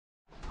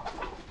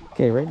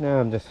Okay, right now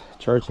I'm just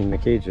charging the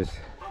cages,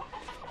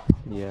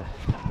 the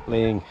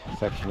laying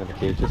section of the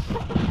cages,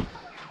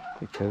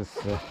 because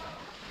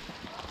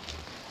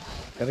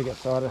gotta get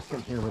sawdust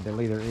in here where they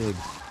lay their eggs.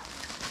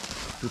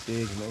 Keep the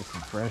eggs nice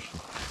and fresh.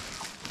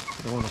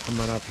 You don't want to come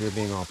on up here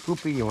being all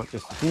poopy. You want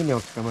just the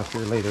females to come up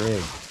here and lay their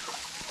eggs.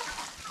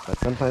 But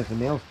sometimes the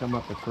males come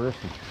up at first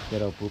and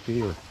get all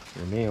poopy, or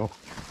male.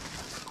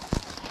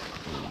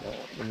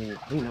 And when you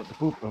clean up the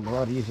poop, it'll be a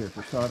lot easier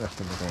for sawdust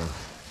to go down.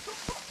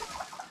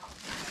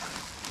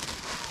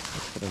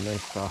 Let's put a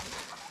nice soft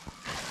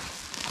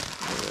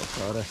layer of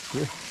sawdust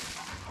here.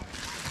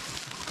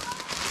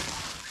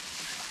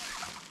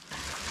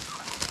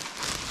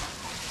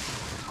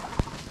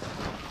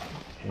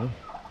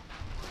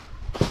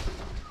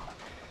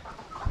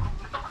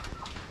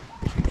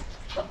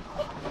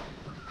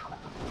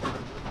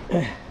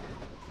 Okay.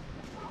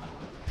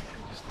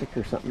 Stick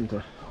or something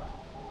to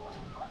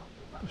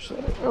push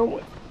that around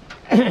with.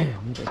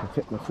 Maybe I can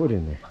fit my foot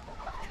in there.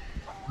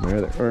 My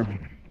other arm.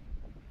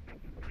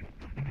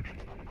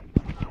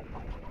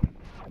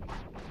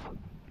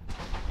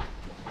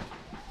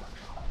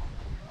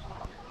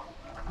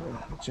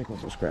 The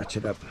chickens will scratch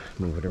it up,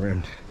 move it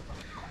around.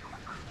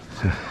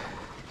 So,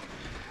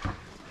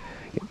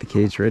 get the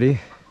cage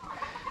ready,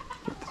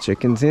 get the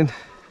chickens in,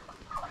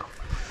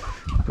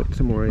 put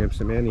some more amps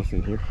of mayonnaise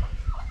in here.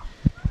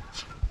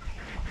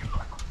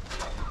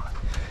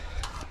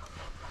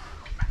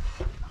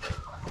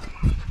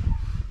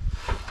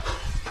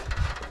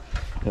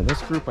 Now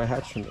this group I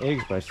hatched from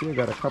eggs, but I see I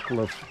got a couple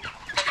of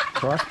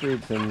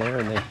crossbreeds in there,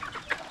 and they're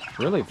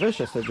really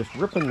vicious. They're just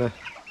ripping the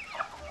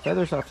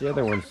feathers off the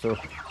other ones, so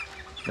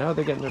now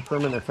they're getting their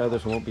permanent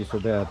feathers and won't be so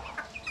bad.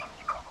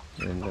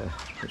 And we'll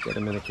get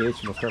them in a cage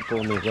and we'll start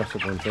pulling the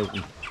aggressive ones out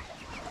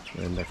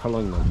and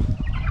culling them.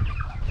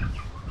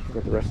 We'll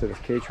get the rest of this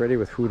cage ready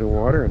with food and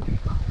water and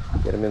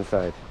get them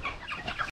inside.